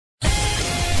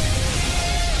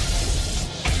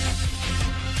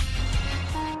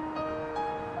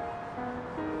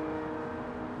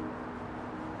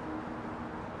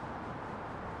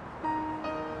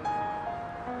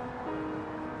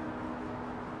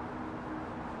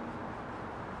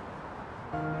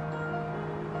Are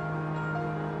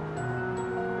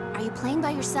you playing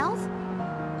by yourself?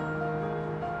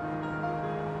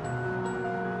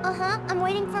 Uh-huh, I'm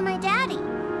waiting for my daddy.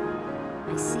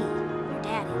 I see, your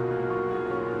daddy.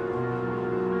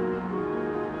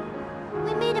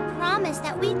 We made a promise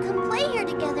that we'd come play here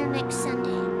together next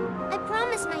Sunday. I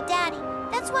promised my daddy.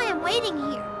 That's why I'm waiting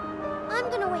here. I'm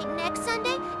gonna wait next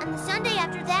Sunday, and the Sunday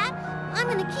after that, I'm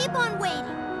gonna keep on waiting.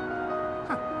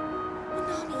 Huh.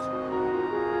 Nani.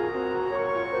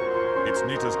 It's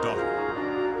Nita's daughter.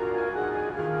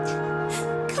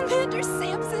 Commander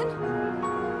Samson?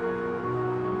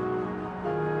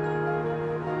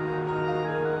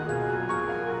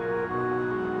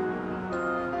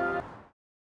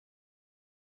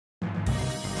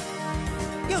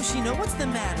 Yoshino, what's the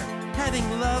matter? Having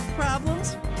love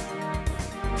problems?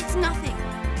 It's nothing.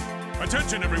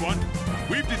 Attention, everyone!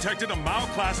 We've detected a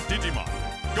Mao-class Digimon.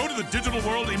 Go to the digital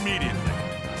world immediately.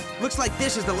 Looks like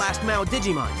this is the last Mao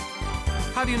Digimon.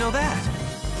 How do you know that?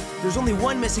 There's only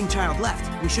one missing child left.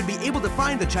 We should be able to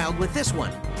find the child with this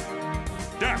one.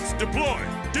 DAX, deploy!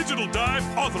 Digital dive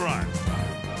authorized!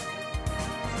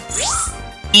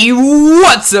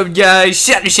 What's up, guys?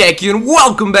 Shadow and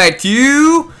welcome back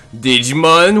to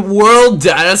Digimon World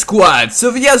Data Squad. So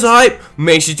if you guys are hype,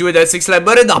 make sure to hit that 6-like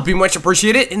button. That'll be much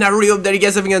appreciated. And I really hope that you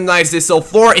guys are having a nice day so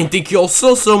far. And thank you all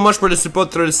so much for the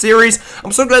support through the series.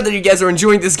 I'm so glad that you guys are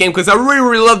enjoying this game because I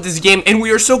really love this game. And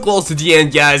we are so close to the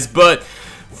end, guys. But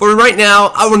for right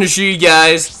now, I want to show you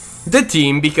guys the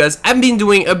team because I've been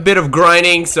doing a bit of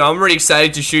grinding. So I'm really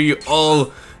excited to show you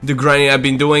all the grinding I've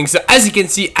been doing. So as you can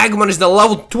see, Agumon is now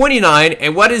level 29,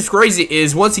 and what is crazy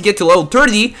is once you get to level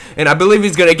 30, and I believe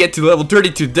he's gonna get to level 30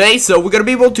 today, so we're gonna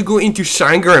be able to go into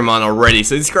ShineGreymon already,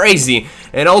 so it's crazy.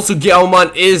 And also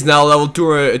Leviamon is now level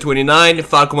 29,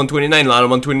 Falcomon 29,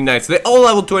 Leviamon 29, so they're all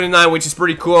level 29, which is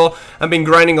pretty cool. I've been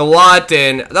grinding a lot,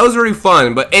 and that was really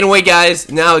fun. But anyway, guys,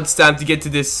 now it's time to get to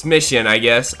this mission, I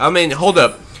guess. I mean, hold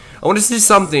up, I want to see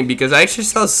something because I actually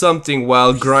saw something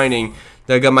while grinding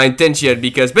that got my attention,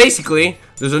 because basically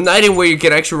there's an item where you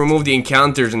can actually remove the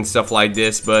encounters and stuff like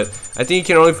this, but I think you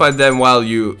can only find them while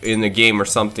you in the game or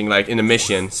something, like in a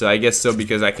mission. So I guess so,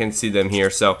 because I can see them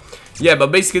here. So yeah,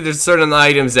 but basically there's certain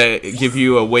items that give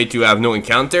you a way to have no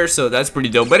encounter, so that's pretty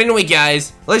dope. But anyway,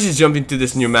 guys, let's just jump into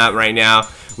this new map right now,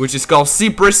 which is called Sea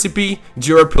Precipice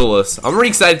Jerapilus. I'm really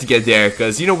excited to get there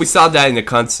because, you know, we saw that in the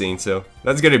cutscene, so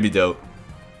that's gonna be dope.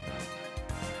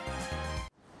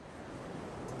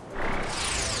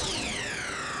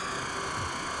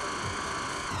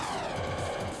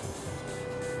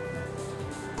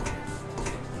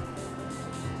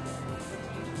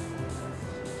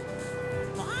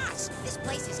 This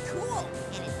place is cool,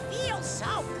 and it feels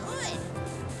so good.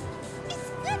 It's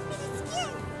good for the skin.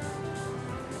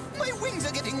 My wings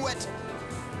are getting wet.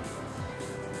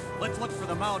 Let's look for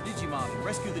the Mao Digimon and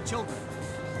rescue the children.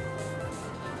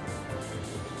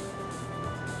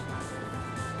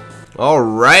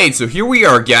 Alright, so here we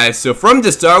are, guys. So from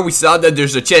the start we saw that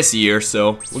there's a chest here,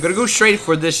 so we're gonna go straight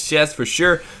for this chest for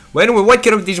sure. But anyway, what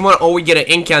kind of Digimon are we gonna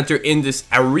encounter in this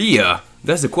area?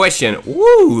 That's the question.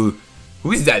 Ooh,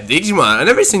 who is that Digimon? I've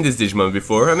never seen this Digimon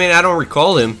before. I mean, I don't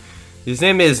recall him. His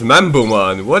name is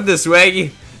Mambomon. What the swaggy?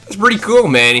 That's pretty cool,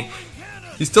 man.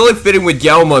 He's totally fitting with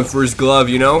Leviamon for his glove,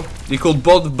 you know? They could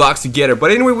both the box together. But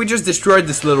anyway, we just destroyed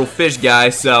this little fish guy,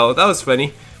 so that was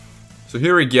funny. So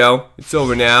here we go. It's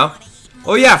over now.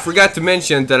 Oh yeah, I forgot to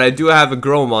mention that I do have a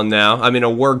Greymon now. I mean,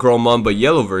 a War Greymon, but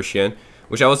yellow version,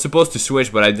 which I was supposed to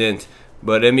switch, but I didn't.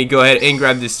 But let me go ahead and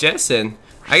grab this chest, and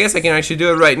I guess I can actually do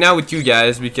it right now with you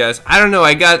guys, because I don't know,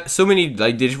 I got so many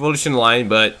like Digivolution line,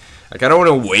 but I kind of want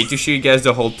to wait to show you guys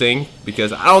the whole thing,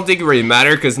 because I don't think it really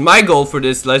matters, because my goal for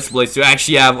this Let's Play is to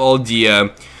actually have all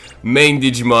the main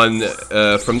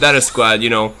Digimon from Data Squad, you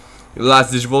know,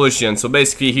 last Digivolution. So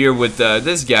basically here with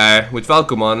this guy, with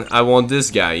Falcomon, I want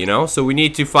this guy, you know. So we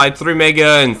need to fight 3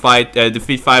 Mega and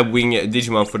defeat 5 Wing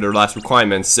Digimon for their last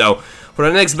requirements. So for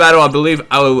the next battle, I believe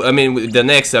the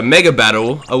next Mega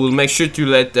battle, I will make sure to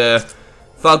let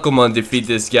Falcomon defeat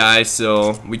this guy,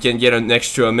 so we can get an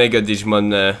extra Mega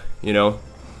Digimon, you know,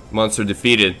 monster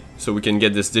defeated, so we can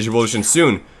get this Digivolution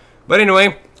soon. But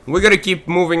anyway, we're gonna keep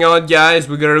moving on, guys.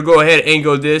 We're gonna go ahead and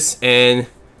go this and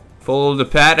follow the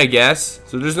path, I guess.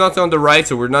 So there's nothing on the right,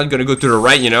 so we're not gonna go to the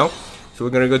right, you know. So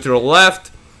we're gonna go to the left.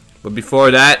 But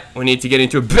before that, we need to get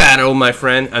into a battle, my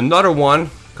friend. Another one.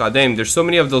 God damn, there's so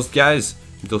many of those guys,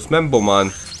 those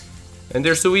Mambomon, and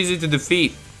they're so easy to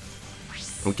defeat.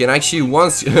 We can actually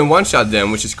one-shot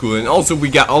them, which is cool. And also we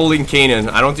got All in Canaan.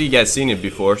 I don't think you guys seen it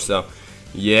before, so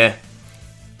yeah.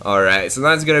 Alright, so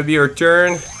now it's gonna be our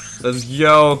turn. Let's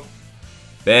go.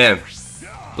 Bam.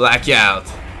 Blackout.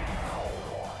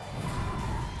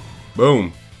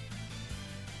 Boom.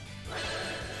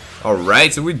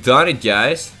 Alright, so we've done it,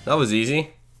 guys. That was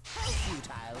easy.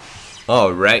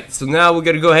 Alright, so now we're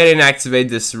gonna go ahead and activate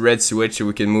this red switch so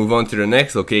we can move on to the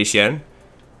next location.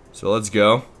 So let's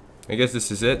go. I guess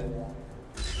this is it.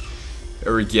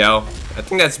 There we go. I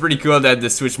think that's pretty cool that the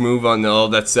switch move on all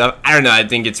that stuff. I don't know, I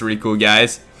think it's really cool,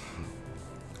 guys.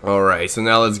 Alright, so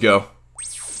now let's go.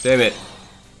 Damn it.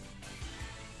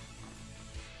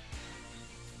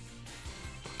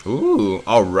 Ooh,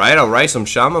 alright, some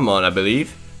ShineGreymon, I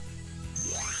believe.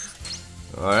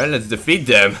 Alright, let's defeat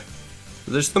them.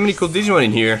 There's so many cool Digimon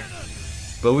in here.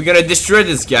 But we're gonna destroy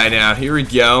this guy now. Here we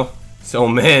go. So,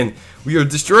 man, we are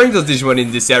destroying those Digimon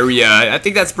in this area. I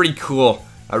think that's pretty cool.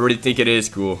 I really think it is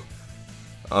cool.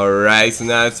 Alright, so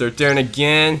now it's our turn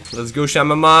again. Let's go,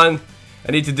 ShineGreymon.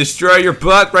 I need to destroy your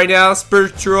butt right now.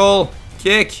 Spiritual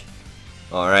kick.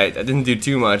 Alright, that didn't do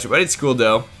too much, but it's cool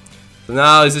though. So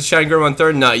now, is it ShineGreymon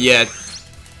third? Not yet.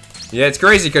 Yeah, it's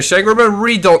crazy because ShineGreymon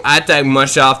really don't attack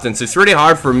much often, so it's really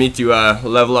hard for me to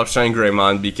level up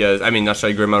ShineGreymon because, I mean, not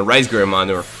ShineGreymon, RiseGreymon,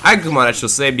 or Agumon I should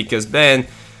say, because then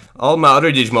all my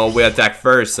other Digimon will attack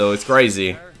first, so it's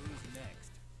crazy.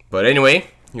 But anyway,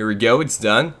 here we go, it's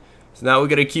done. So now we're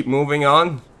gonna keep moving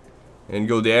on and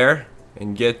go there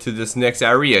and get to this next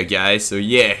area, guys. So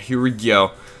yeah, here we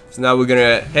go. So now we're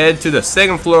gonna head to the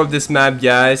second floor of this map,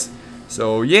 guys.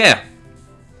 So yeah.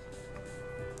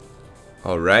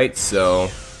 Alright,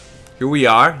 so here we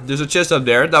are. There's a chest up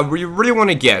there that we really want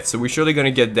to get, so we're surely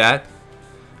gonna get that.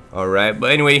 Alright,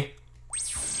 but anyway,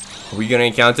 are we gonna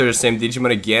encounter the same Digimon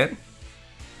again?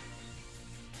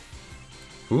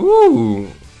 Ooh,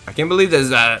 I can't believe there's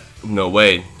that. No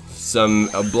way,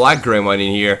 a black Greymon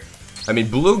in here. I mean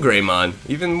blue Greymon,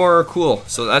 even more cool.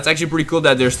 So that's actually pretty cool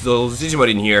that there's those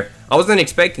Digimon in here. I wasn't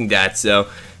expecting that, so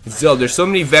still there's so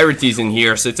many varieties in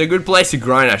here, so it's a good place to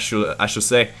grind, I should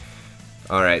say.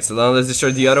 Alright, so now let's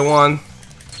destroy the other one.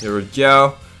 There we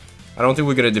go. I don't think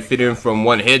we're gonna defeat him from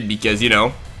one hit because, you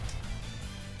know.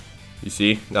 You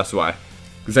see? That's why.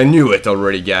 Because I knew it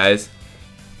already, guys.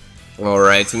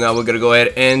 Alright, so now we're gonna go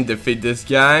ahead and defeat this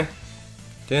guy.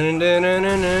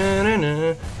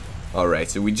 Alright,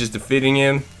 so we're just defeating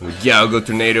him. We go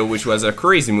Tornado, which was a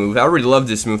crazy move. I really love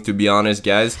this move, to be honest,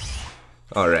 guys.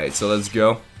 Alright, so let's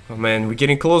go. Oh man, we're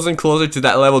getting closer and closer to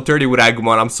that level 30 with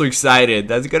Agumon. I'm so excited.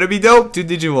 That's gonna be dope to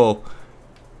Digivolve.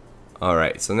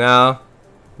 Alright, so now,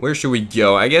 where should we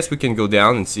go? I guess we can go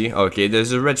down and see. Okay,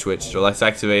 there's a red switch, so let's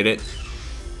activate it.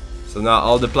 So now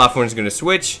all the platforms are gonna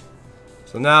switch.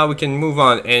 So now we can move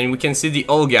on, and we can see the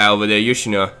old guy over there,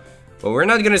 Yoshino. But we're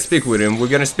not gonna speak with him. We're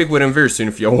gonna speak with him very soon,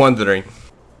 if you're wondering.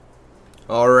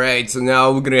 Alright, so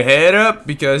now we're gonna head up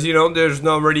because, you know, there's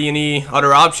not really any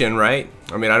other option, right?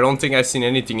 I mean, I don't think I've seen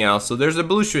anything else. So there's a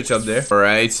blue switch up there.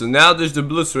 Alright, so now there's the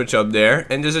blue switch up there,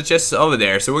 and there's a chest over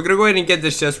there. So we're gonna go ahead and get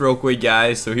this chest real quick,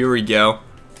 guys. So here we go.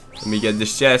 Let me get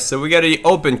this chest. So we got the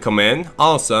open command.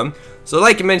 Awesome. So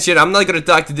like I mentioned, I'm not gonna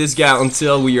talk to this guy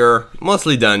until we are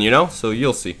mostly done, you know? So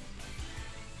you'll see.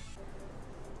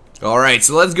 Alright,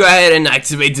 so let's go ahead and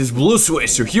activate this blue switch.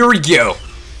 So here we go.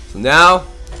 So now,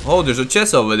 oh, there's a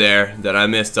chest over there that I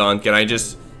missed on. Can I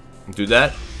just do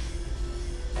that?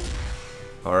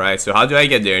 Alright, so how do I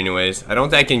get there anyways? I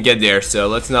don't think I can get there, so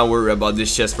let's not worry about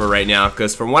this chest for right now,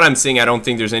 because from what I'm seeing, I don't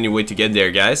think there's any way to get there,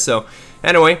 guys. So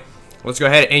anyway, let's go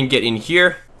ahead and get in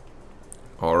here.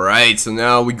 Alright, so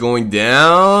now we're going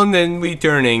down and we're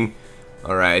turning.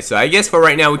 Alright, so I guess for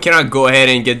right now we cannot go ahead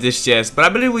and get this chest, but I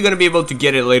believe we're gonna be able to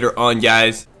get it later on,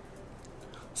 guys.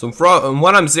 So from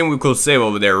what I'm saying, we could save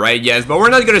over there, right? Yes, but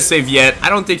we're not gonna save yet. I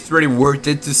don't think it's really worth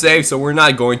it to save, so we're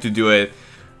not going to do it.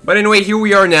 But anyway, here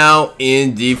we are now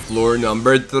in the floor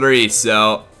number 3.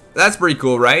 So that's pretty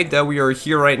cool, right? That we are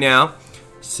here right now.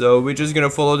 So we're just gonna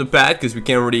follow the path because we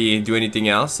can't really do anything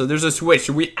else. So there's a switch.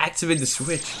 Should we activate the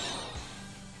switch?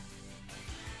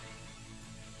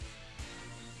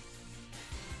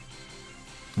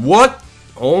 What?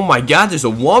 Oh my god, there's a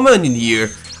woman in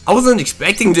here. I wasn't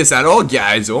expecting this at all,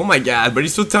 guys. Oh my god, but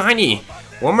he's so tiny.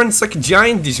 Woman's like a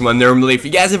giant Digimon normally. If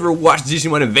you guys ever watched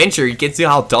Digimon Adventure, you can see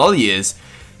how tall he is.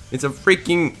 It's a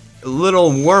freaking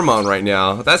little Wormon right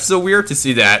now. That's so weird to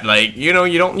see that. Like, you know,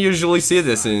 you don't usually see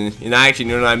this in action,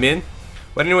 you know what I mean?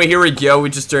 But anyway, here we go. We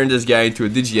just turned this guy into a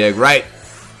Digi-Egg right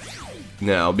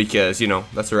now because, you know,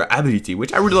 that's our ability,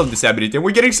 which I really love this ability. And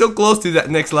we're getting so close to that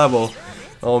next level.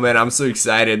 Oh man, I'm so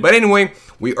excited. But anyway,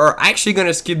 we are actually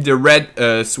gonna skip the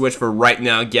red switch for right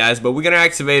now, guys, but we're gonna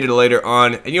activate it later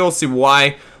on, and you'll see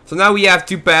why. So now we have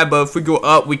 2 pads, but if we go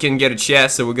up, we can get a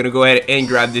chest, so we're gonna go ahead and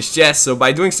grab this chest. So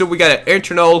by doing so, we got an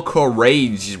internal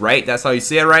courage, right? That's how you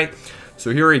say it, right? So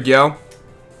here we go.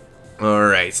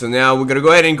 Alright, so now we're gonna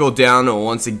go ahead and go down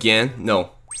once again.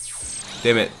 No.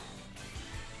 Damn it.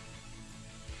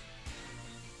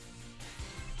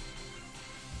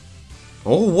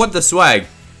 Oh, what the swag.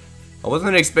 I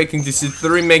wasn't expecting to see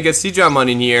 3 Mega Digimon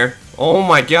in here. Oh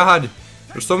my god.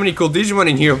 There's so many cool Digimon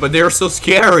in here, but they are so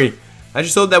scary. I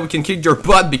just hope that we can kick their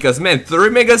butt because, man,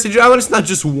 3 Mega Digimon, it's not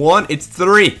just 1, it's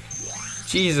 3.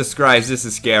 Jesus Christ, this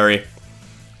is scary.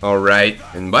 Alright,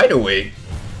 and by the way,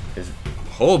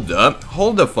 hold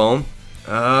the phone.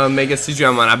 Mega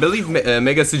Digimon, I believe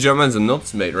Mega Digimon's an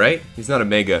ultimate, right? He's not a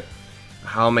Mega.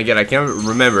 Oh my god, I can't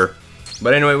remember.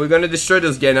 But anyway, we're gonna destroy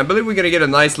this guy, and I believe we're gonna get a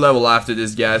nice level after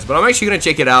this, guys. But I'm actually gonna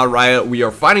check it out, right? We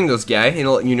are fighting those guys,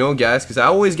 you know, guys, because I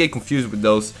always get confused with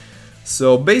those.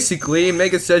 So basically,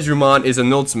 Mega Digimon is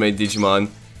an ultimate Digimon.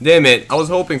 Damn it, I was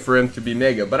hoping for him to be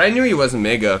Mega, but I knew he wasn't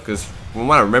Mega, because from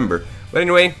what I remember. But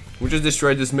anyway, we just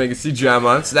destroyed this Mega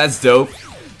Digimon, so that's dope.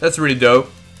 That's really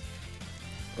dope.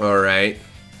 Alright.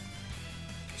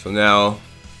 So now,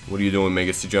 what are you doing,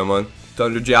 Mega Digimon?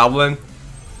 Thunder Javelin?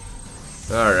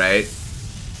 Alright.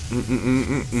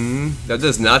 That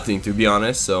does nothing, to be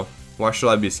honest, so why should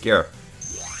I be scared?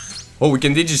 Oh, we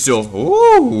can Digisteel.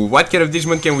 Ooh, what kind of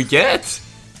Digimon can we get?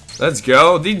 Let's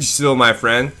go, Digisteel, my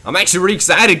friend. I'm actually really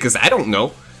excited because I don't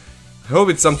know. I hope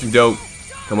it's something dope.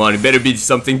 Come on, it better be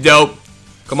something dope.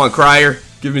 Come on, Crier,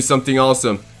 give me something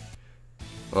awesome.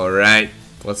 Alright,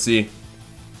 let's see.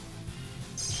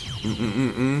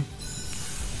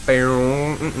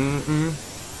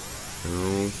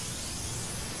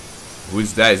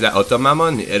 Who's that? Is that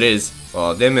Leviamon? It is.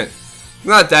 Oh, damn it.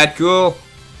 Not that cool.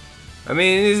 I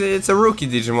mean, it's a rookie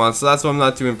Digimon, so that's why I'm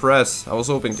not too impressed. I was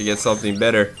hoping to get something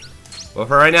better. But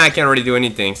for right now, I can't really do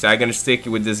anything, so I'm gonna stick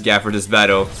with this guy for this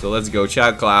battle. So let's go,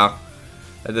 Child Cloud.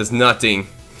 That does nothing.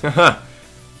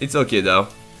 It's okay, though.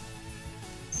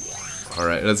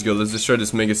 Alright, let's go. Let's destroy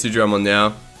this Mega Digimon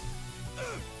now.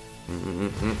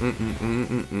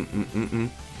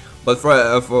 But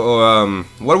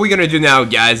what we're gonna do now,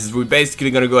 guys, is we're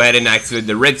basically gonna go ahead and activate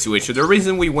the red switch. So the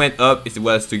reason we went up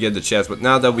was to get the chest, but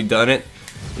now that we've done it,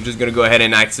 we're just gonna go ahead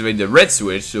and activate the red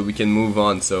switch so we can move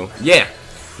on. So yeah,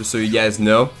 just so you guys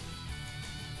know.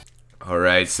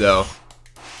 Alright, so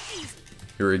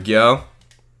here we go.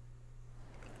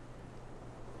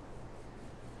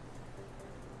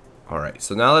 Alright,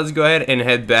 so now let's go ahead and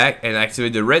head back and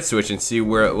activate the red switch and see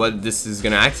what this is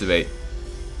gonna activate.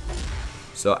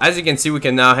 So as you can see, we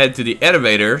can now head to the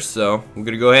elevator. So we're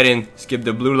gonna go ahead and skip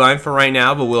the blue line for right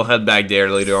now, but we'll head back there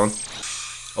later on.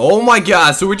 Oh my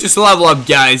god, so we just level up,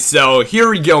 guys. So here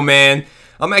we go, man.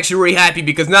 I'm actually really happy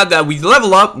because now that we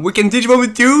level up, we can Digimon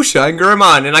with 2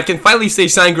 ShineGreymon, and I can finally say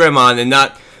ShineGreymon and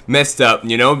not messed up,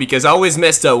 you know, because I always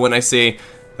messed up when I say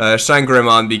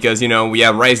ShineGreymon because, you know, we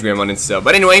have RiseGreymon and stuff.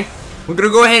 But anyway, we're gonna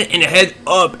go ahead and head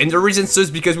up, and the reason is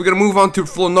because we're gonna move on to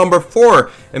floor number 4,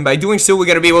 and by doing so, we're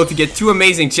gonna be able to get 2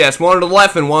 amazing chests, one on the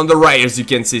left and one on the right, as you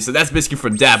can see. So that's basically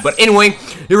for that. But anyway,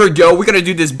 here we go. We're gonna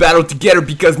do this battle together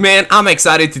because, man, I'm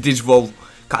excited to Digivolve.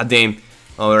 God damn.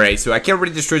 Alright, so I can't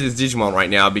really destroy this Digimon right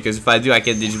now because if I do, I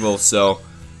can't Digivolve. So,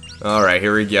 alright,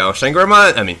 here we go.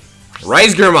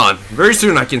 RiseGreymon. Very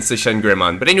soon I can say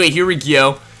ShineGreymon. But anyway, here we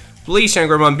go. Please,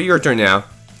 ShineGreymon, be your turn now.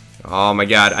 Oh my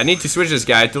god, I need to switch this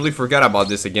guy. I totally forgot about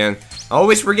this again. I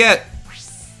always forget.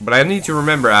 But I need to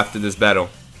remember after this battle.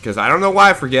 Because I don't know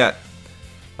why I forget.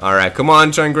 Alright, come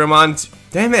on, ShineGreymon.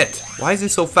 Damn it. Why is it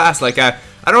so fast? Like, I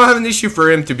don't have an issue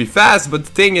for him to be fast. But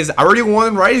the thing is, I already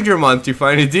wanted RiseGreymon to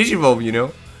find a Digivolve, you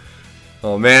know?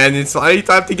 Oh man, it's finally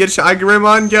time to get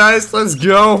ShineGreymon, guys. Let's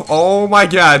go. Oh my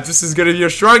god, this is gonna be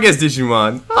your strongest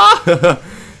Digimon.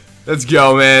 Let's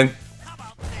go, man.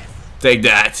 Take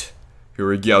that. Here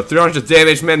we go, 300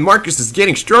 damage, man. Marcus is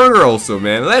getting stronger also,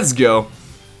 man. Let's go.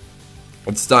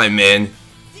 It's time, man.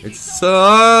 It's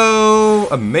so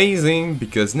amazing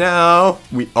because now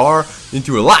we are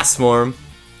into a last form.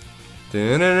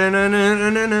 Man,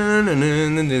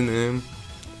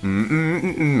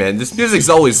 this music's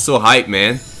always so hype,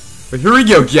 man. But here we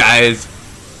go, guys.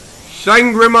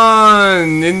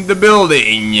 ShineGreymon in the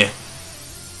building.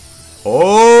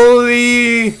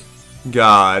 Holy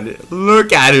God,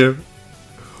 look at him.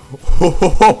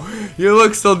 Oh, you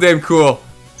look so damn cool.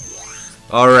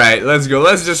 Alright, let's go.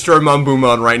 Let's destroy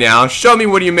Monbumon right now. Show me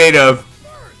what you made of.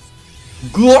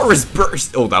 Glorious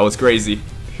Burst. Oh, that was crazy.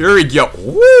 Here we go.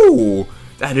 Woo!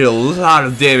 That did a lot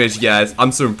of damage, guys.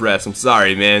 I'm so impressed. I'm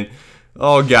sorry, man.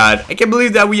 Oh, God. I can't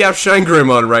believe that we have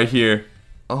ShineGreymon right here.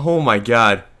 Oh, my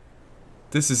God.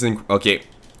 This is okay.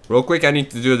 Real quick, I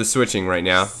need to do the switching right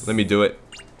now. Let me do it.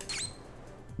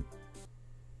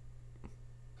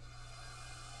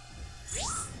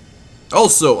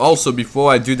 Also,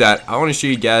 before I do that, I want to show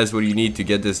you guys what you need to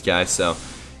get this guy. So,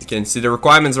 you can see the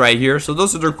requirements right here. So,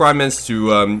 those are the requirements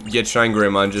to get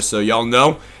ShineGreymon, just so y'all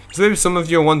know. Because maybe some of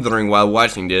you are wondering while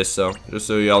watching this, so just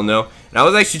so y'all know. And I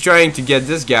was actually trying to get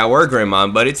this guy,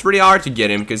 YEAHHH, but it's pretty hard to get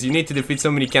him because you need to defeat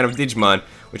so many kind of Digimon,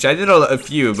 which I did a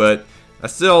few, but I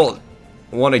still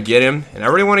want to get him. And I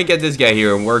really want to get this guy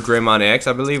here, YEAHHH X,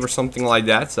 I believe, or something like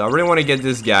that. So I really want to get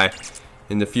this guy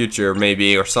in the future,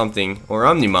 maybe, or something, or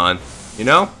Omnimon, you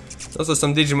know? Those are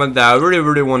some Digimon that I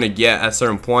really want to get at a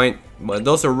certain point, but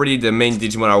those are really the main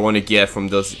Digimon I want to get from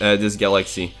this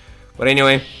galaxy. But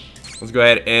anyway, let's go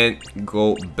ahead and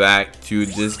go back to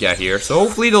this guy here. So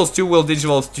hopefully those two will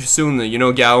digivolve soon, you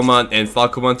know, Gaomon and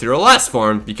Falcomon to their last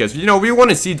form, because, you know, we want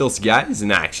to see those guys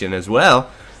in action as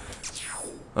well.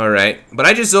 Alright, but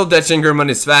I just hope that ShineGreymon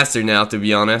is faster now, to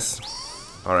be honest.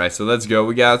 Alright, so let's go.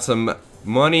 We got some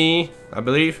money, I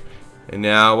believe. And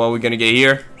now, what are we gonna get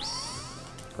here?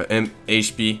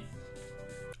 HP.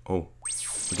 Oh,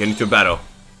 we're getting into a battle.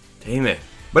 Damn it.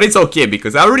 But it's okay,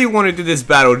 because I really want to do this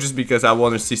battle just because I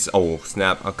want to see... Oh,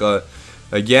 snap. Okay.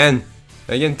 Again,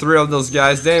 3 of those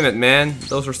guys. Damn it, man.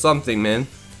 Those are something, man.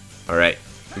 Alright,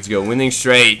 let's go. Winning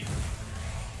straight.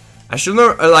 I should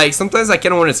know, like, sometimes I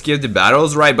kind of want to skip the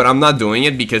battles, right? But I'm not doing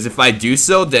it, because if I do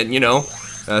so, then, you know,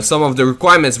 some of the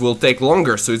requirements will take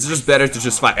longer. So it's just better to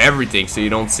just fight everything, so you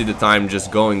don't see the time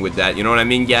just going with that. You know what I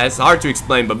mean, guys? Hard to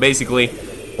explain, but basically...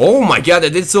 Oh my god,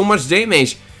 that did so much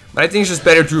damage. But I think it's just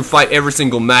better to fight every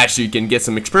single match so you can get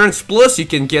some experience. Plus, you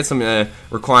can get some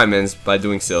requirements by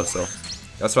doing so. So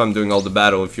that's why I'm doing all the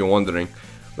battle, if you're wondering.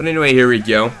 But anyway, here we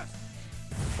go.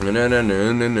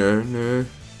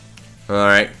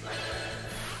 Alright.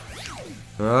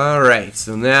 Alright,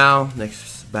 so now,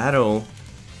 next battle.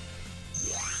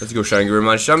 Let's go,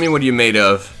 ShineGreymon. Show me what you're made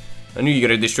of. I knew you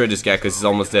gotta destroy this guy because he's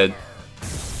almost dead.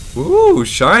 Ooh,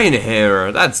 Shine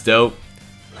Hammer. That's dope.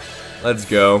 Let's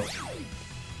go.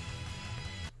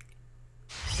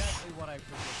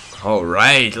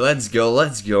 Alright, let's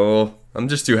go. I'm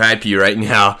just too happy right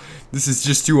now. This is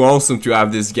just too awesome to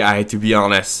have this guy, to be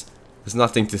honest. There's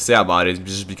nothing to say about it,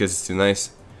 just because it's too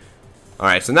nice.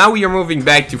 Alright, so now we are moving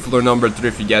back to floor number 3,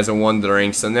 if you guys are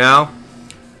wondering. So now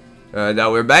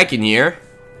that we're back in here,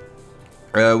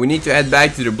 we need to head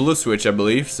back to the blue switch, I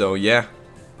believe. So yeah,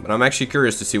 but I'm actually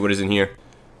curious to see what is in here.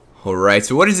 Alright,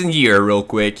 so what is in here, real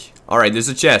quick? Alright, there's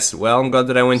a chest. Well, I'm glad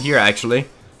that I went here, actually.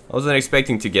 I wasn't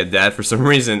expecting to get that for some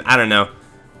reason. I don't know.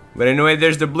 But anyway,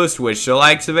 there's the blue switch. Shall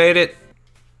I activate it?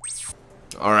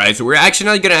 Alright, so we're actually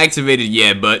not gonna activate it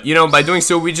yet, but, you know, by doing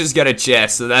so, we just got a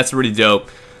chest, so that's really dope.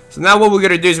 So now what we're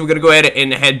gonna do is we're gonna go ahead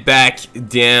and head back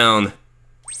down.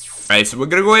 Alright, so we're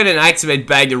gonna go ahead and activate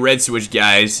back the red switch,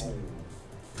 guys.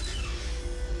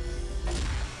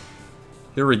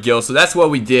 Here we go. So that's what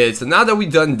we did. So now that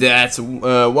we've done that,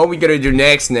 so, what we're gonna do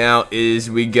next now is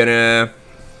we're gonna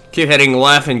keep heading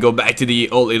left and go back to the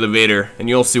old elevator, and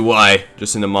you'll see why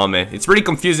just in a moment. It's pretty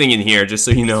confusing in here, just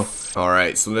so you know.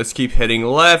 Alright, so let's keep heading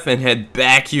left and head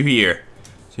back to here.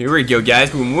 So here we go,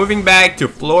 guys. We're moving back to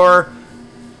floor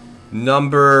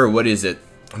number... What is it?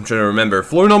 I'm trying to remember.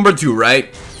 Floor number 2,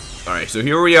 right? Alright, so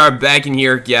here we are back in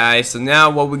here, guys. So now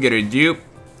what we're gonna do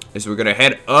is we're gonna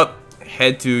head up,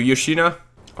 head to Yoshina.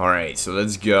 Alright, so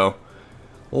let's go.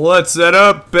 Let's set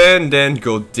up and then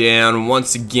go down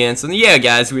once again. So yeah,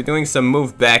 guys, we're doing some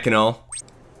move back and all.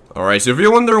 Alright, so if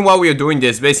you're wondering why we are doing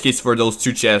this, basically it's for those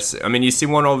 2 chests. I mean, you see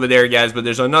one over there, guys, but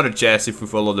there's another chest if we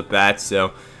follow the path.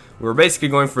 So we're basically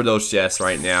going for those chests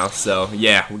right now. So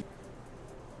yeah.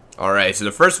 Alright, so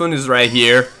the first one is right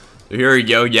here. So here we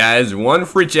go, guys. 1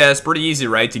 free chest, pretty easy,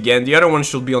 right? Again, the other one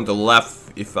should be on the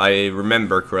left, if I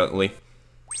remember correctly.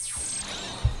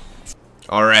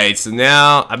 Alright, so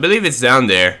now, I believe it's down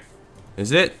there.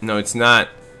 Is it? No, it's not.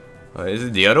 Is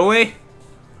it the other way?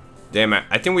 Damn it,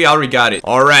 I think we already got it.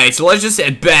 Alright, so let's just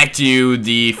head back to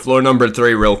the floor number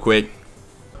 3 real quick.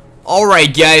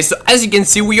 Alright, guys, so as you can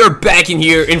see, we are back in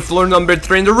here in floor number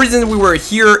 3. And the reason we were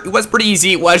here, it was pretty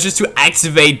easy. It was just to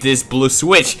activate this blue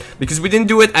switch, because we didn't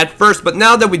do it at first. But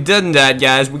now that we've done that,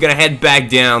 guys, we're gonna head back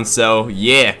down, so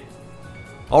yeah.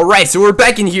 Alright, so we're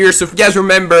back in here. So if you guys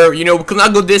remember, you know, we could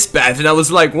not go this path, and I was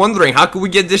like wondering, how could we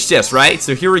get this chest, right?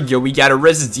 So here we go, we got a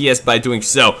Resist DS by doing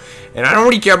so. And I don't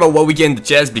really care about what we get in the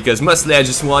chest, because mostly I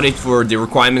just want it for the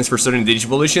requirements for certain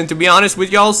Digivolution, to be honest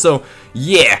with y'all. So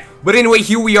yeah, but anyway,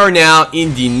 here we are now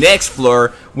in the next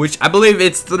floor, which I believe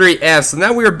it's 3F. So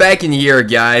now we are back in here,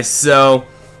 guys. So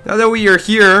now that we are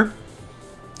here,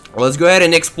 let's go ahead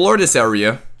and explore this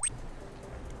area.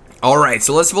 Alright,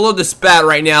 so let's follow this path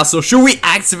right now. So should we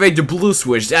activate the blue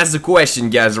switch? That's the question,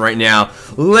 guys, right now.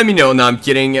 Let me know. No, I'm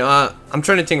kidding. I'm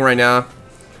trying to think right now.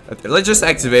 let's just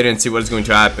activate it and see what's going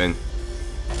to happen.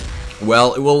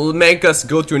 Well, it will make us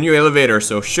go to a new elevator,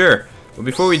 so sure. But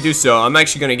before we do so, I'm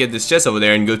actually gonna get this chest over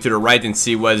there and go to the right and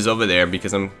see what is over there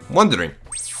because I'm wondering.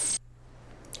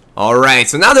 Alright,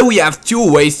 so now that we have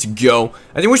 2 ways to go,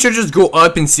 I think we should just go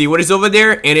up and see what is over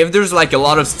there. And if there's like a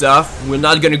lot of stuff, we're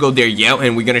not gonna go there yet,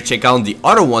 and we're gonna check out the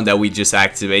other one that we just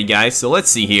activated, guys. So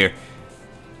let's see here.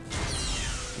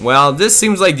 Well, this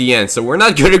seems like the end, so we're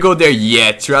not gonna go there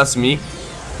yet, trust me.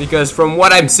 Because from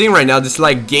what I'm seeing right now, this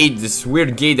like gate, this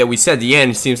weird gate that we set at the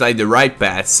end seems like the right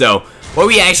path. So what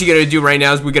we actually gonna do right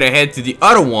now is we're gonna head to the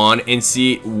other one and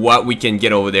see what we can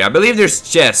get over there. I believe there's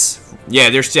chests. Yeah,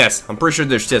 there's chests. I'm pretty sure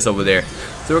there's chests over there.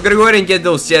 So we're gonna go ahead and get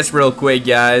those chests real quick,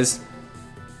 guys.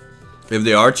 If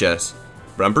they are chests.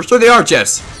 But I'm pretty sure they are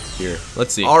chests. Here,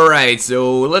 let's see. Alright,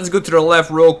 so let's go to the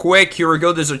left real quick. Here we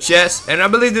go, there's a chest. And I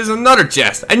believe there's another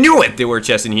chest. I knew it, there were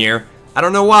chests in here. I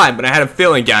don't know why, but I had a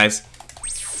feeling, guys.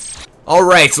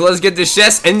 Alright, so let's get this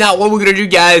chest. And now what we're gonna do,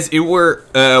 guys, is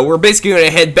we're basically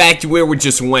gonna head back to where we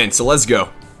just went. So let's go.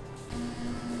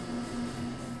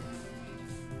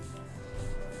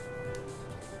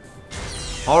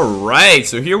 Alright,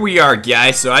 so here we are,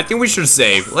 guys. So I think we should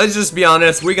save. Let's just be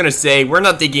honest, we're gonna save. We're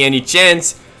not taking any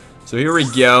chance. So here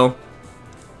we go.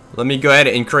 Let me go ahead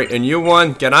and create a new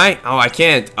one. Can I? Oh, I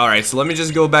can't. Alright, so let me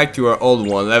just go back to our old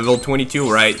one. Level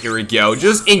 22, right? Here we go.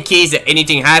 Just in case that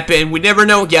anything happened. We never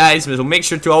know, guys. So make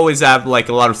sure to always have, like,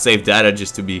 a lot of saved data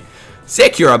just to be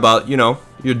secure about, you know,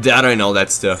 your data and all that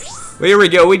stuff. But here we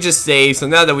go. We just saved. So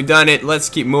now that we've done it, let's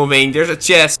keep moving. There's a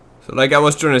chest. So like I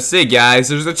was trying to say, guys,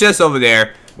 there's a chest over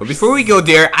there. But before we go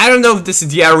there, I don't know if this is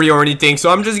the area or anything.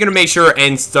 So I'm just going to make sure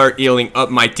and start healing up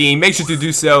my team. Make sure to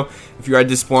do so if you're at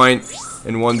this point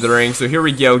and wondering. So here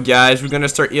we go, guys. We're gonna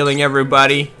start healing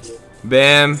everybody.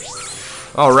 Bam.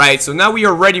 Alright, so now we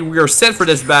are ready. We are set for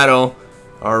this battle.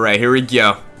 Alright, here we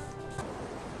go.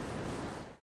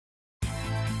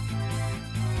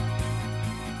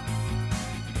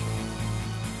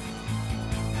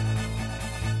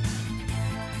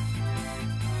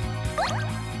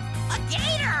 A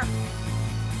gator!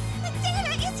 The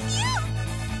data is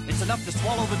huge! It's enough to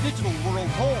swallow the digital world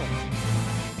whole.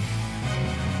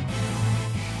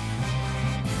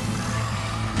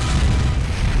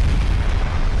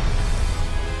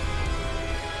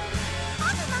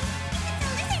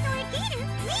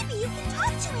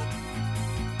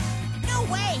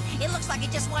 It looks like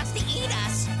it just wants to eat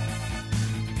us.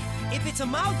 If it's a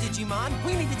Mao Digimon,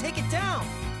 we need to take it down.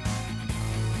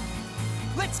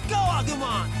 Let's go,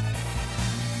 Agumon!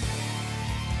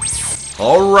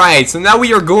 Alright, so now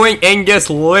we are going and guess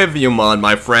Leviamon,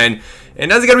 my friend.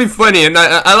 And that's gonna be funny. And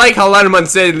I like how Leviamon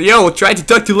said, yo, try to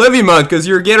talk to Leviamon, because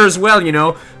you're a gator as well, you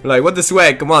know. We're like, what the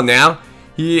sweat? Come on now.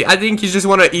 I think he just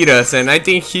want to eat us, and I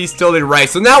think he's totally right.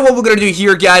 So now what we're gonna do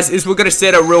here, guys, is we're gonna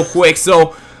set up real quick.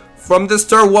 So from the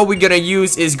start, what we're gonna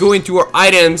use is go into our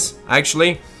items,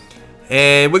 actually,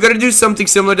 and we're gonna do something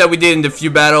similar that we did in the few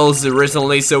battles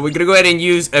recently. So we're gonna go ahead and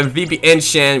use a VP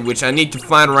enchant, which I need to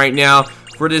find right now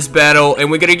for this battle, and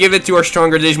we're gonna give it to our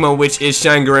stronger Digimon, which is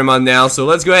ShineGreymon now. So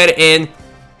let's go ahead and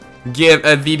give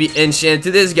a VP enchant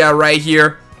to this guy right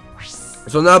here.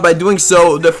 So now by doing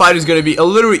so, the fight is gonna be a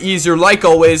little easier. Like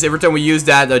always, every time we use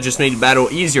that, that just made the battle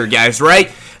easier, guys,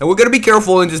 right? And we're gonna be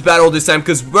careful in this battle this time,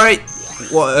 because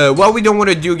what we don't want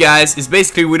to do, guys, is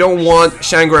basically we don't want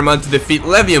ShineGreymon to defeat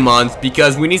Leviamon,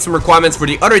 because we need some requirements for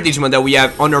the other Digimon that we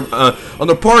have on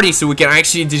our party, so we can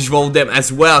actually digivolve them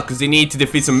as well, because they need to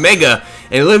defeat some Mega,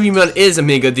 and Leviamon is a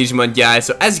Mega Digimon, guys.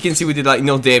 So as you can see, we did like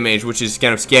no damage, which is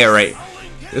kind of scary.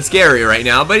 It's scary right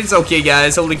now, but it's okay,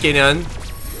 guys. Holy K-Nun.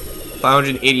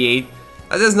 588.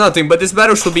 That's nothing, but this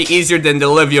battle should be easier than the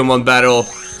Leviamon battle.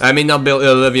 I mean, not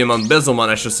Leviamon, Bizzlemon,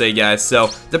 I should say, guys. So,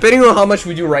 depending on how much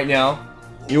we do right now,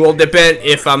 it will depend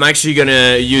if I'm actually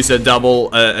gonna use a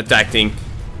double attack thing.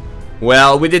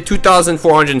 Well, we did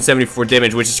 2,474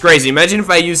 damage, which is crazy. Imagine if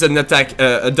I use an attack,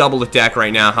 a double attack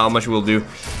right now, how much we'll do.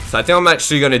 So I think I'm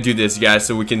actually gonna do this, guys,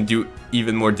 so we can do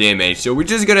even more damage. So we're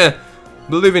just gonna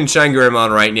believe in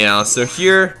ShineGreymon right now. So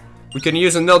here, we can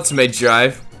use an ultimate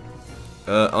drive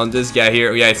on this guy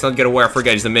here. Yeah, it's not gonna work. I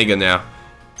forgot he's a Mega now.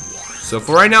 So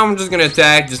for right now, I'm just gonna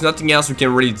attack. There's nothing else we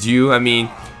can really do. I mean,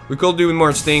 we could do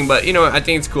more sting, but you know, I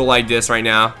think it's cool like this right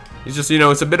now. It's just, you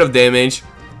know, it's a bit of damage.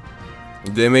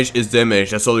 Damage is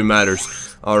damage. That's all that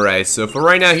matters. Alright, so for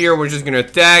right now here, we're just gonna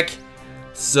attack.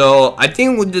 So I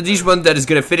think with the Digimon that is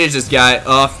gonna finish this guy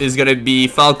off is gonna be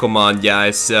Falcomon,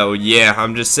 guys. So yeah,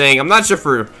 I'm just saying, I'm not sure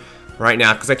for right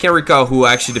now, because I can't recall who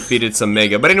actually defeated some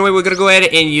Mega. But anyway, we're gonna go ahead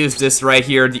and use this right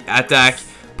here, the attack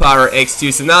power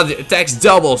X2. So now the attack's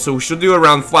double, so we should do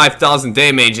around 5,000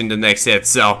 damage in the next hit.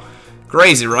 So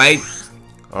Crazy, right?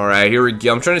 Alright, here we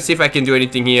go. I'm trying to see if I can do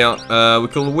anything here. We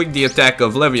can weak the attack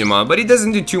of Leviamon, but he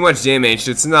doesn't do too much damage.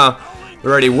 It's not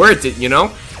already worth it, you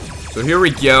know? So here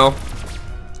we go.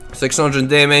 600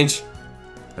 damage.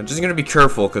 I'm just gonna be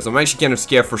careful, because I'm actually kind of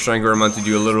scared for ShineGreymon to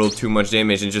do a little too much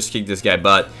damage and just kick this guy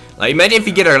butt. Like, imagine if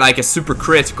you get like a super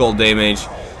critical damage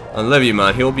on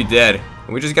Leviamon, he'll be dead.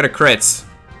 And we just got a crits.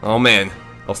 Oh man.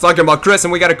 I was talking about crits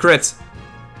and we got a crits.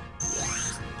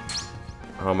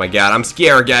 Oh my god, I'm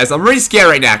scared, guys. I'm really scared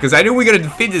right now, because I knew we were gonna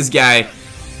defeat this guy.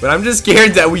 But I'm just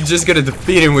scared that we just gonna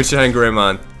defeat him with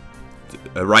ShineGreymon.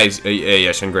 Yeah,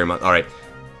 ShineGreymon. Alright.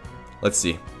 Let's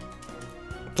see.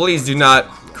 Please do not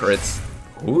crits.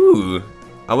 Ooh.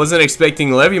 I wasn't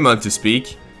expecting Leviamon to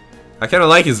speak. I kinda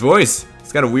like his voice.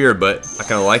 It's kinda weird, but I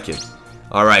kinda like it.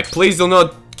 Alright, please do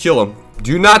not kill him.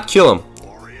 Do not kill him.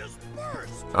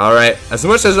 Alright, as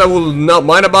much as I will not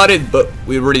mind about it, but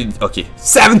we already... Okay,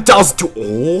 7,000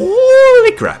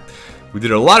 holy crap. We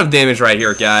did a lot of damage right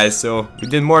here, guys, so we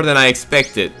did more than I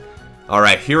expected.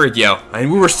 Alright, here we go. And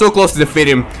we were so close to defeat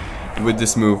him with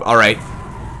this move. Alright.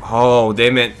 Oh,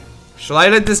 damn it. Shall I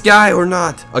let this guy or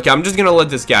not? Okay, I'm just gonna let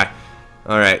this guy.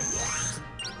 Alright.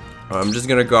 I'm just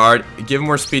gonna guard. Give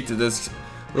more speed to this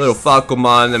little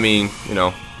Falcomon. I mean, you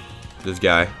know, this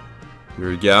guy. Here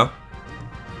we go.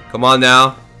 Come on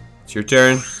now. It's your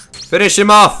turn. Finish him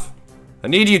off. I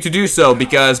need you to do so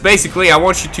because basically I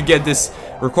want you to get this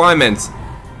requirement.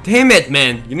 Damn it,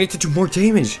 man. You need to do more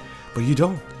damage. But you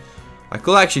don't. I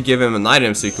could actually give him an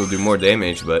item so he could do more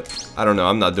damage, but I don't know.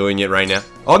 I'm not doing it right now.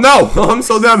 Oh no! I'm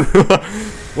so dumb.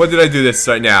 What did I do this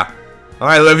right now?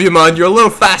 Alright, Leviamon, you're a little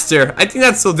faster. I think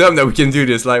that's so dumb that we can do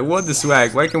this. Like, what the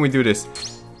swag? Why can we do this?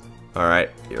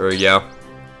 Alright, here we go.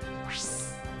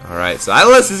 Alright, so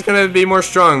Atlas is gonna be more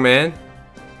strong, man.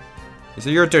 Is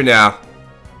it your turn now?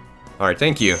 Alright,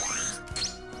 thank you.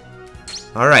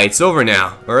 Alright, it's over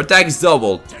now. Our attack is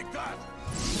doubled.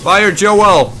 Fire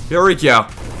Joel! Here we go.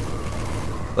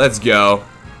 Let's go.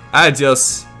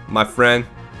 Adios, my friend.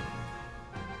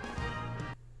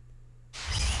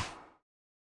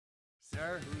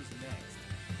 Sir, who's next?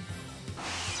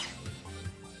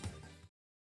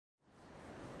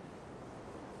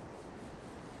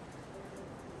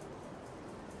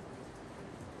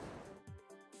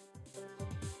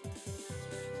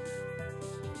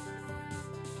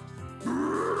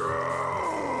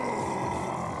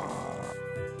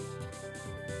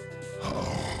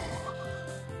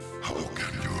 How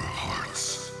can your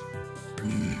hearts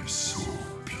be so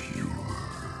pure?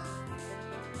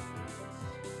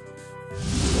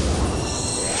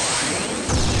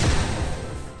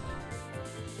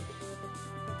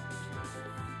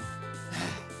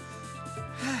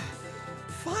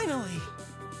 Finally!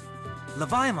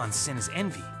 Leviamon's sin is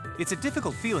envy. It's a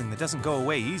difficult feeling that doesn't go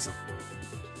away easily.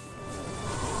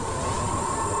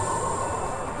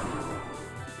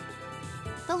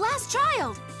 The last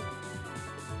child!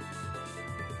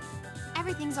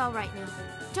 Everything's all right now.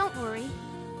 Don't worry.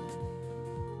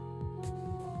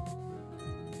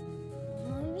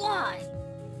 Why?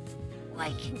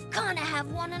 Why can Kana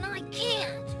have one and I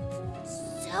can't?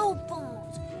 Cell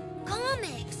phones,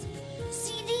 comics,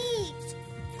 CDs,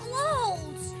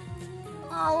 clothes.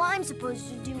 All I'm supposed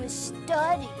to do is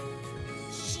study.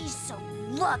 She's so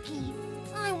lucky.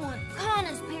 I want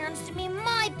Kana's parents to be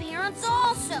my parents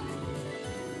also.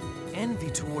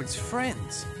 Envy towards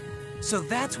friends. So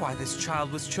that's why this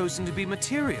child was chosen to be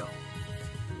material.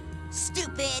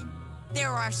 Stupid! There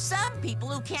are some people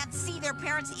who can't see their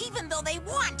parents even though they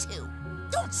want to.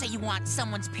 Don't say you want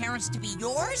someone's parents to be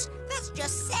yours. That's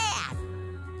just sad.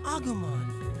 Agumon.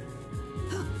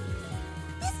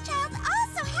 This child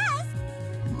also has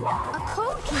A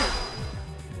code key!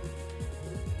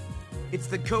 It's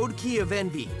the code key of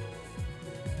envy.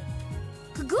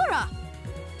 Kagura!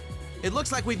 It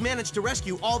looks like we've managed to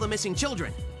rescue all the missing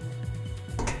children.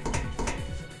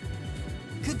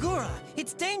 Kagura,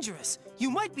 it's dangerous. You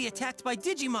might be attacked by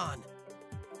Digimon.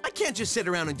 I can't just sit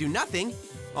around and do nothing.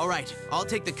 All right, I'll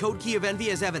take the code key of envy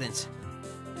as evidence.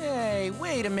 Hey,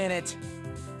 wait a minute.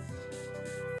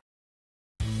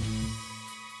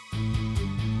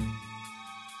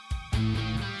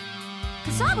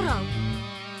 Kosaburo!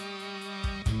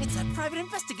 It's that private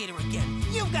investigator again.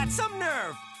 You've got some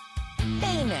nerve.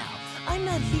 Hey now, I'm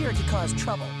not here to cause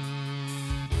trouble.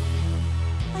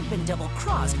 I've been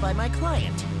double-crossed by my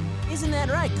client. Isn't that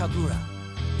right, Kagura?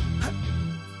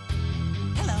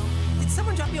 Hello. Did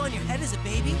someone drop you on your head as a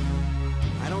baby?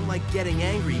 I don't like getting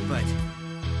angry, but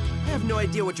I have no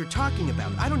idea what you're talking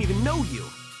about. I don't even know you.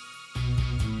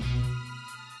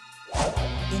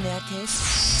 In that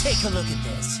case, take a look at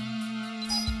this.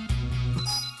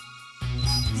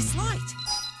 This light.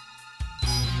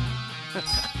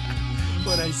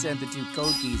 When I sent the 2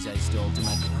 code keys I stole to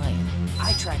my client,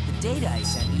 I tracked the data I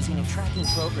sent using a tracking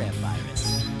program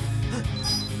virus.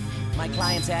 My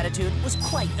client's attitude was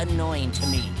quite annoying to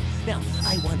me. Now,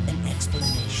 I want an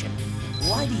explanation.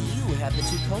 Why do you have the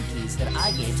 2 code keys that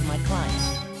I gave to my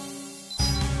client?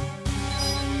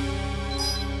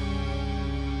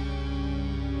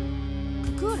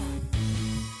 Kagura.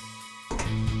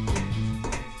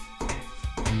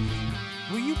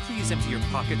 Will you please empty your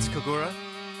pockets, Kagura?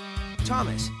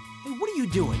 Thomas, hey, what are you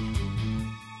doing?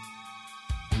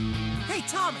 Hey,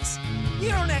 Thomas! You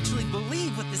don't actually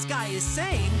believe what this guy is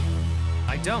saying.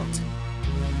 I don't.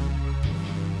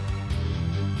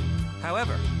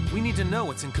 However, we need to know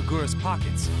what's in Kagura's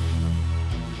pockets.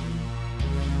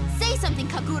 Say something,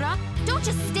 Kagura. Don't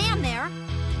just stand there.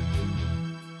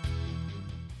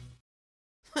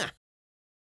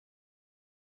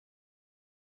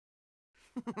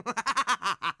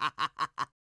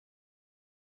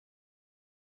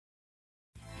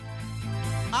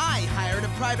 I hired a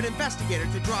private investigator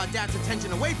to draw Dad's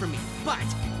attention away from me, but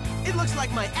it looks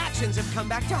like my actions have come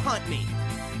back to haunt me.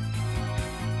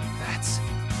 That's...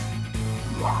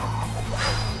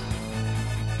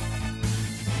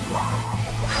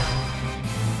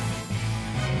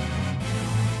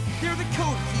 They're the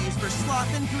code keys for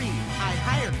Sloth and Greed. I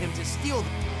hired him to steal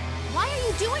them. Why are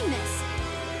you doing this?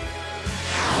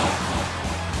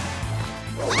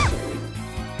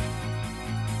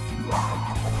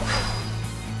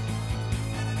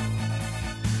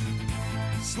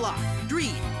 Sloth,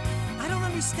 Greed. I don't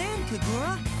understand,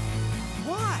 Kagura.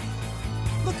 Why?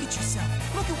 Look at yourself.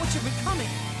 Look at what you're becoming.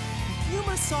 If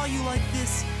Yuma saw you like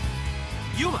this...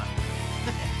 Yuma!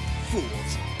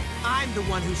 Fools. I'm the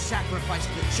one who sacrificed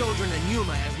the children and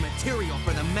Yuma as material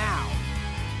for the Mao.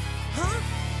 Huh?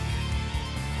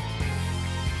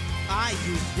 I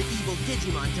used the evil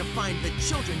Digimon to find the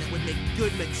children that would make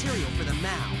good material for the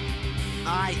Mao.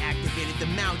 I activated the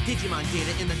Mao Digimon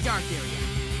data in the dark area.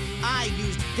 I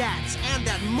used Dats and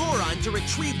that moron to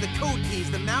retrieve the code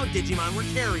keys the Mao Digimon were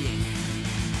carrying.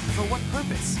 For what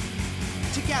purpose?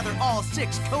 To gather all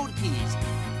 6 code keys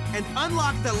and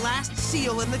unlock the last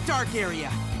seal in the dark area.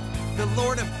 The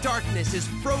Lord of Darkness is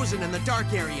frozen in the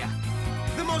dark area.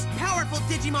 The most powerful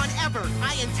Digimon ever!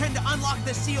 I intend to unlock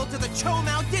the seal to the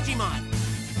Cho-Mao Digimon!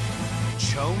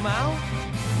 Cho-Mao?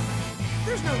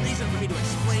 There's no reason for me to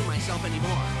explain myself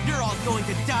anymore. You're all going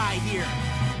to die here!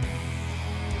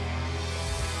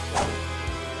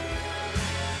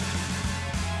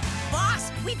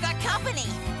 Boss, we've got company.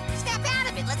 Step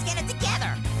out of it. Let's get it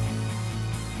together.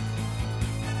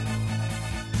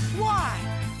 Why?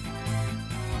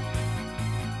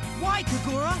 Why,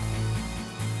 Kagura?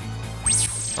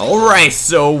 Alright,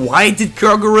 so why did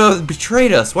Kagura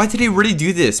betray us? Why did he really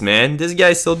do this, man? This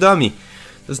guy's so dummy.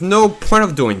 There's no point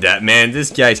of doing that, man.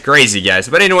 This guy's crazy, guys.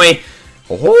 But anyway,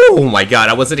 oh my god,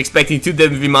 I wasn't expecting 2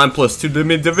 Leviamon plus 2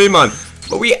 Leviamon.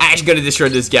 But we actually gotta destroy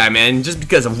this guy, man. Just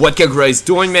because of what Kagura is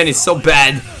doing, man, is so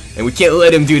bad. And we can't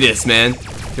let him do this, man.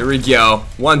 Here we go.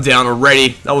 1 down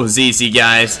already. That was easy,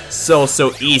 guys. So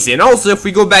easy. And also, if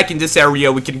we go back in this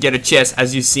area, we can get a chest,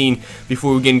 as you've seen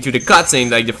before we get into the cutscene,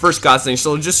 like the first cutscene.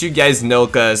 So just so you guys know,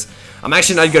 because I'm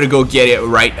actually not gonna go get it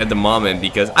right at the moment,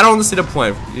 because I don't see the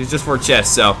point. It's just for a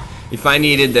chest. So if I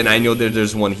need it, then I know that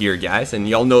there's one here, guys. And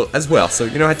y'all know as well. So,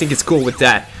 you know, I think it's cool with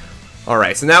that.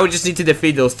 Alright, so now we just need to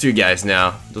defeat those 2 guys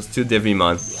now. Those 2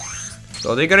 Leviamon.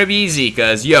 So they're gonna be easy,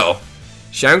 because, yo,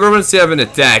 ShineGreymon still have an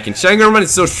attack, and ShineGreymon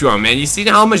is so strong, man. You see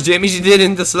how much damage he did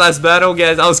in this last battle,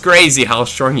 guys? That was crazy how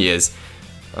strong he is.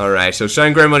 Alright, so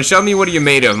ShineGreymon, show me what you're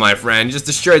made of, my friend. Just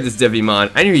destroy this Leviamon.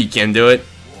 I knew you can do it.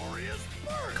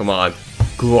 Come on.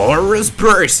 Glorious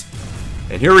Burst!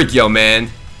 And here we go, man.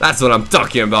 That's what I'm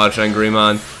talking about,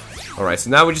 ShineGreymon. Alright,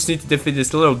 so now we just need to defeat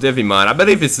this little Leviamon. I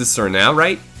believe it's this turn now,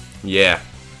 right? Yeah.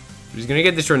 He's gonna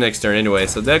get this turn next turn anyway,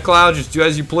 so that Cloud, just do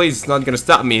as you please. It's not gonna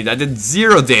stop me. I did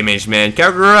 0 damage, man.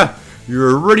 Kagura,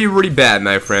 you're really bad,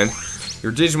 my friend.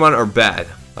 Your Digimon are bad.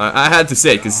 I had to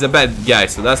say it, because he's a bad guy,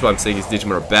 so that's why I'm saying his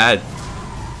Digimon are bad.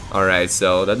 Alright,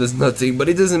 so that does nothing, but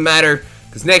it doesn't matter,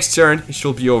 because next turn, it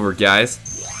should be over, guys.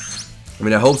 I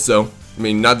mean, I hope so. I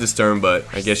mean, not this turn, but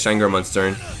I guess ShineGreymon's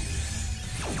turn.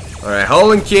 Alright,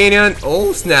 Holland Canyon.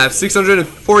 Oh, snap.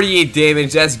 648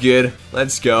 damage. That's good.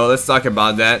 Let's go. Let's talk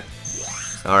about that.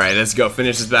 Alright, let's go.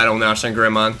 Finish this battle now,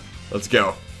 ShineGreymon. Let's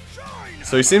go.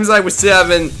 So it seems like we still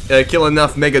haven't killed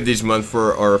enough Mega Digimon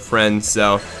for our friends.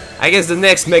 So I guess the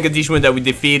next Mega Digimon that we're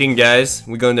defeating, guys,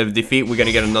 we're gonna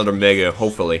get another Mega,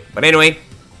 hopefully. But anyway,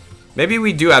 maybe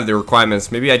we do have the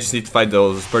requirements. Maybe I just need to fight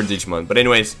those per Digimon. But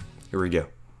anyways, here we go.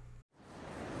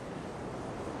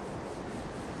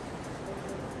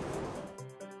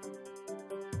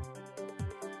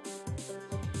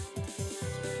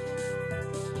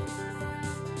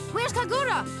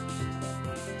 Kagura!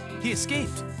 He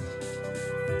escaped.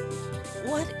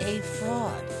 What a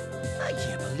fraud. I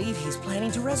can't believe he's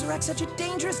planning to resurrect such a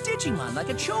dangerous Digimon like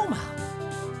a Chomao.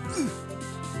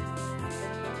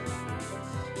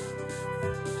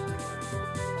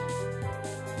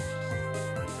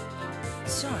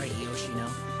 Sorry, Yoshino.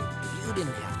 You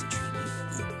didn't have to treat me.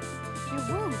 Your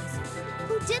wounds.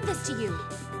 Who did this to you?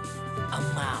 A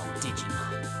Mao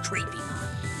Digimon. Creepymon.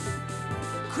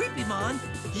 Creepymon?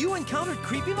 You encountered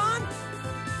Creepymon?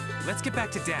 Let's get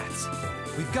back to Dad's.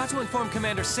 We've got to inform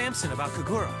Commander Samson about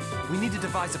Kagura. We need to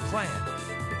devise a plan.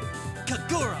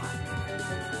 Kagura!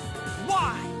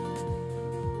 Why?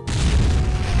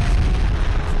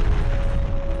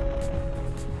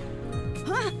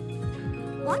 Huh?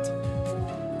 What?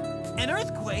 An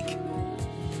earthquake?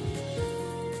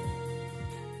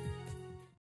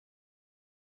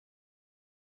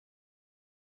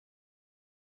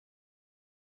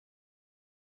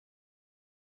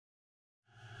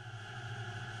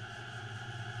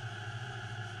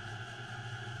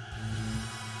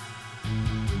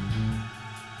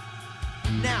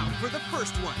 Now, for the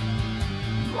first one.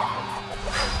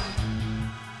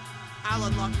 I'll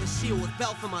unlock the seal with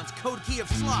Belphamon's code key of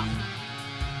sloth.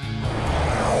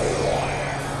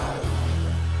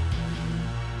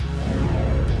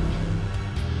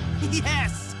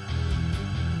 Yes!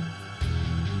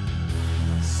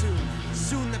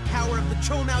 Soon the power of the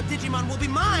Chomao Digimon will be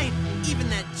mine! Even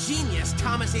that genius,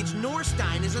 Thomas H.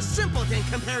 Norstein, is a simpleton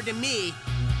compared to me.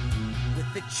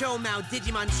 With the Chomao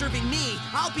Digimon serving me,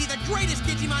 I'll be the greatest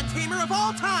Digimon tamer of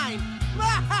all time!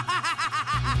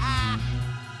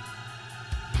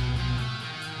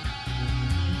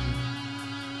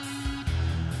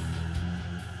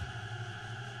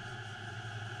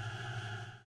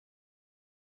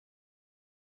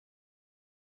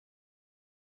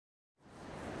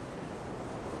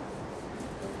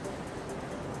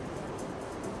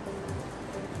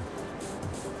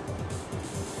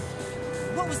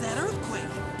 What was that earthquake?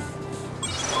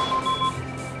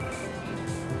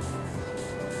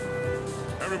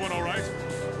 Everyone all right?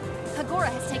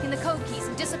 Kagura has taken the code keys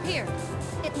and disappeared.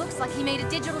 It looks like he made a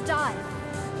digital dive.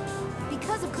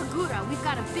 Because of Kagura, we've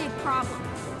got a big problem.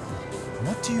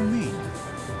 What do you mean?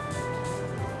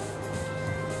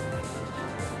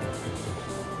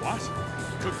 What?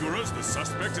 Kagura's the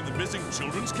suspect in the missing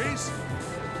children's case?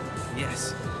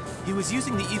 Yes. He was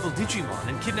using the evil Digimon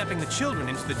and kidnapping the children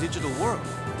into the digital world.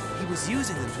 He was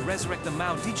using them to resurrect the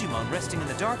Mao Digimon resting in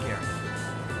the dark area.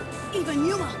 Even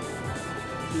Yigua!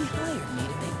 He hired me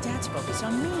to make Dad's focus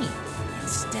on me,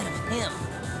 instead of him.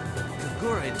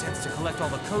 Kagura intends to collect all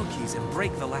the code keys and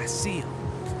break the last seal.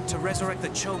 To resurrect the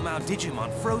Chomao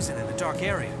Digimon frozen in the dark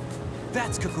area.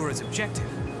 That's Kagura's objective.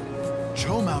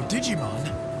 Chomao Digimon?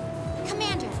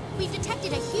 Commander, we've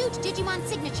detected a huge Digimon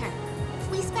signature.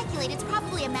 We speculate it's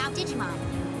probably a Mao Digimon.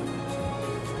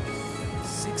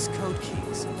 6 code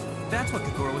keys. That's what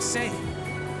Kagura was saying.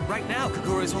 Right now,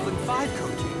 Kagura is holding 5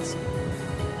 code keys.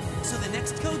 So the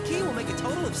next code key will make a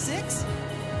total of 6?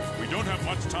 We don't have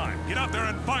much time. Get out there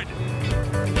and find it!